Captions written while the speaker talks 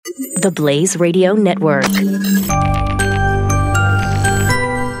The Blaze Radio Network.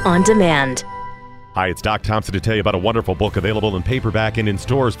 On demand. Hi, it's Doc Thompson to tell you about a wonderful book available in paperback and in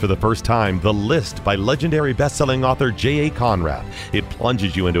stores for the first time, The List by legendary best-selling author J.A. Conrad. It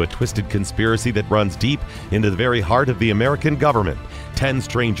plunges you into a twisted conspiracy that runs deep into the very heart of the American government. 10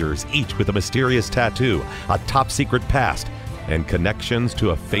 strangers, each with a mysterious tattoo, a top-secret past, and connections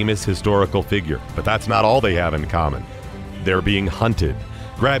to a famous historical figure. But that's not all they have in common. They're being hunted.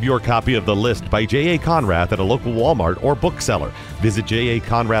 Grab your copy of The List by J.A. Conrad at a local Walmart or bookseller. Visit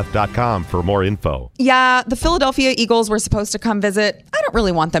jaconrad.com for more info. Yeah, the Philadelphia Eagles were supposed to come visit. I don't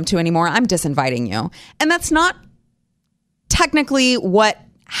really want them to anymore. I'm disinviting you. And that's not technically what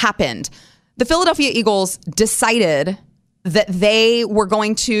happened. The Philadelphia Eagles decided that they were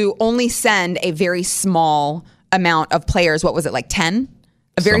going to only send a very small amount of players. What was it, like 10?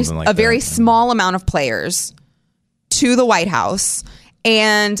 A very small amount of players to the White House.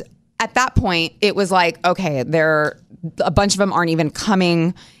 And at that point, it was like, okay, a bunch of them aren't even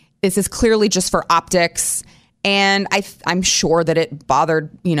coming. This is clearly just for optics. And I'm sure that it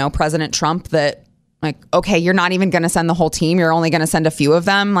bothered, President Trump that, like, okay, you're not even going to send the whole team. You're only going to send a few of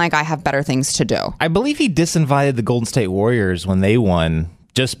them. Like, I have better things to do. I believe he disinvited the Golden State Warriors when they won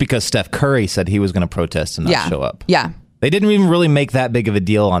just because Steph Curry said he was going to protest and not show up. Yeah. They didn't even really make that big of a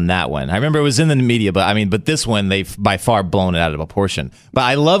deal on that one. I remember it was in the media, but this one, they've by far blown it out of proportion. But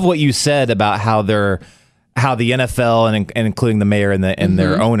I love what you said about how the NFL and including the mayor and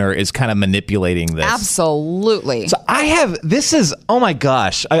their owner is kind of manipulating this. Absolutely. So oh my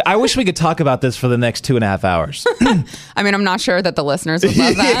gosh. I wish we could talk about this for the next 2.5 hours. I mean, I'm not sure that the listeners would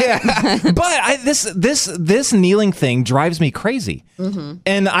love that. Yeah. But this kneeling thing drives me crazy. Mm-hmm.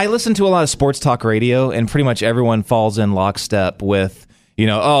 And I listen to a lot of sports talk radio, and pretty much everyone falls in lockstep with,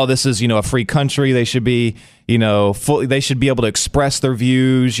 this is, a free country. They should be, they should be able to express their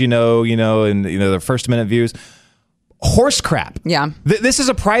views, and their First Amendment views. Horse crap. Yeah. This is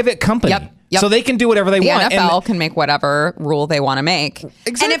a private company. Yep. So they can do whatever they want. The NFL can make whatever rule they want to make.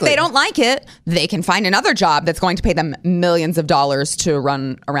 Exactly. And if they don't like it, they can find another job that's going to pay them millions of dollars to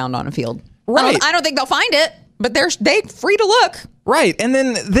run around on a field. Right. I don't think they'll find it, but they're free to look. Right. And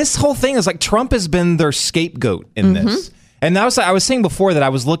then this whole thing is like Trump has been their scapegoat in this. And I was saying before that I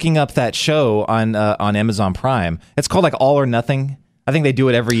was looking up that show on Amazon Prime. It's called like All or Nothing. I think they do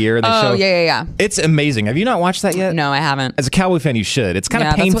it every year. Yeah. It's amazing. Have you not watched that yet? No, I haven't. As a Cowboy fan, you should. It's kind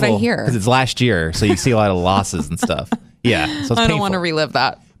of painful. That's what I hear. Because it's last year, so you see a lot of losses and stuff. Yeah, so it's painful. I don't want to relive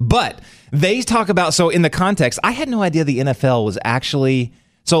that. But they talk about, so in the context, I had no idea the NFL was actually,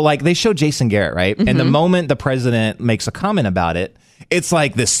 so like they show Jason Garrett, right? Mm-hmm. And the moment the president makes a comment about it, it's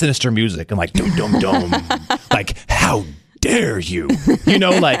like this sinister music and like, dum, dum, dum. Like, how dare you?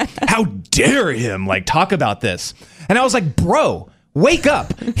 Like, how dare him, like, talk about this? And I was like, bro, wake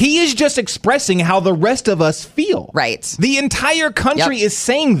up. He is just expressing how the rest of us feel. Right. The entire country is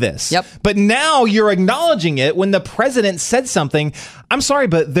saying this. Yep. But now you're acknowledging it when the president said something. I'm sorry,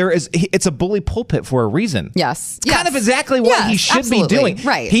 but it's a bully pulpit for a reason. Yes. Kind of exactly what he should be doing.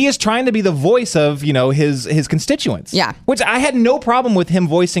 Right. He is trying to be the voice of, his constituents. Yeah. Which I had no problem with him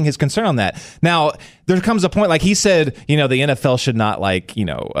voicing his concern on that. Now, there comes a point, like he said, the NFL should not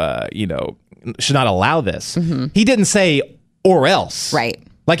should not allow this. Mm-hmm. He didn't say, or else. Right.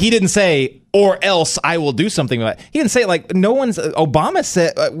 Like he didn't say, or else I will do something about it. He didn't say, like, Obama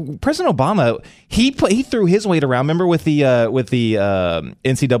said, President Obama, he threw his weight around, remember, with the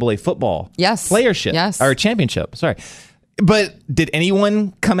NCAA football playership or championship. Sorry. But did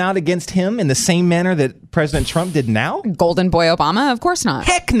anyone come out against him in the same manner that President Trump did now? Golden Boy Obama? Of course not.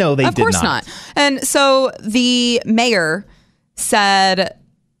 Heck no, they did not. Of course not. And so the mayor said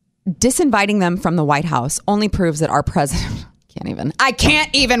disinviting them from the White House only proves that our president... I can't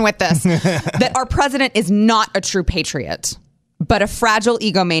even with this. That our president is not a true patriot, but a fragile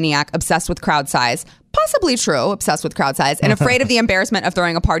egomaniac obsessed with crowd size. Possibly true, obsessed with crowd size, and afraid of the embarrassment of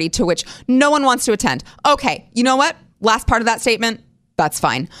throwing a party to which no one wants to attend. Okay, you know what? Last part of that statement, that's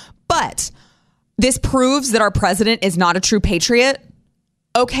fine. But this proves that our president is not a true patriot.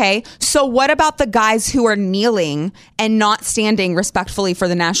 Okay, so what about the guys who are kneeling and not standing respectfully for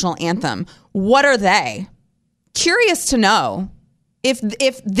the national anthem? What are they? Curious to know if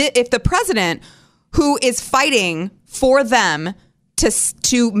the president, who is fighting for them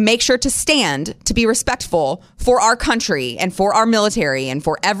to make sure to stand, to be respectful for our country and for our military and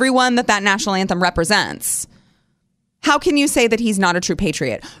for everyone that national anthem represents, how can you say that he's not a true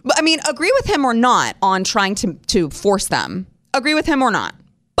patriot? But I mean, agree with him or not on trying to force them. Agree with him or not.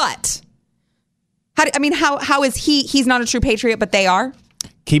 But how is he's not a true patriot, but they are?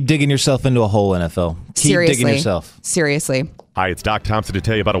 Keep digging yourself into a hole, NFL. Keep digging yourself. Seriously. Hi, Hi, it's Doc Thompson to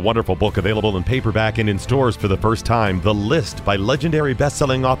tell you about a wonderful book available in paperback and in stores for the first time, The List by legendary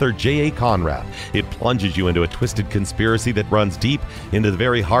best-selling author J.A. Conrad. It plunges you into a twisted conspiracy that runs deep into the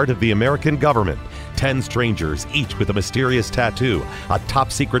very heart of the American government. 10 strangers, each with a mysterious tattoo, a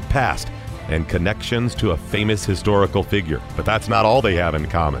top-secret past, and connections to a famous historical figure. But that's not all they have in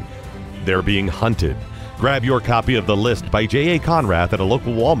common. They're being hunted. Grab your copy of The List by J.A. Conrad at a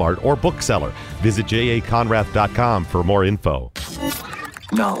local Walmart or bookseller. Visit jaconrad.com for more info.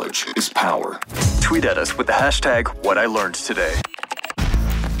 Knowledge is power. Tweet at us with the hashtag #WhatILearnedToday.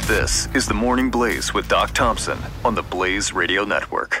 This is The Morning Blaze with Doc Thompson on the Blaze Radio Network.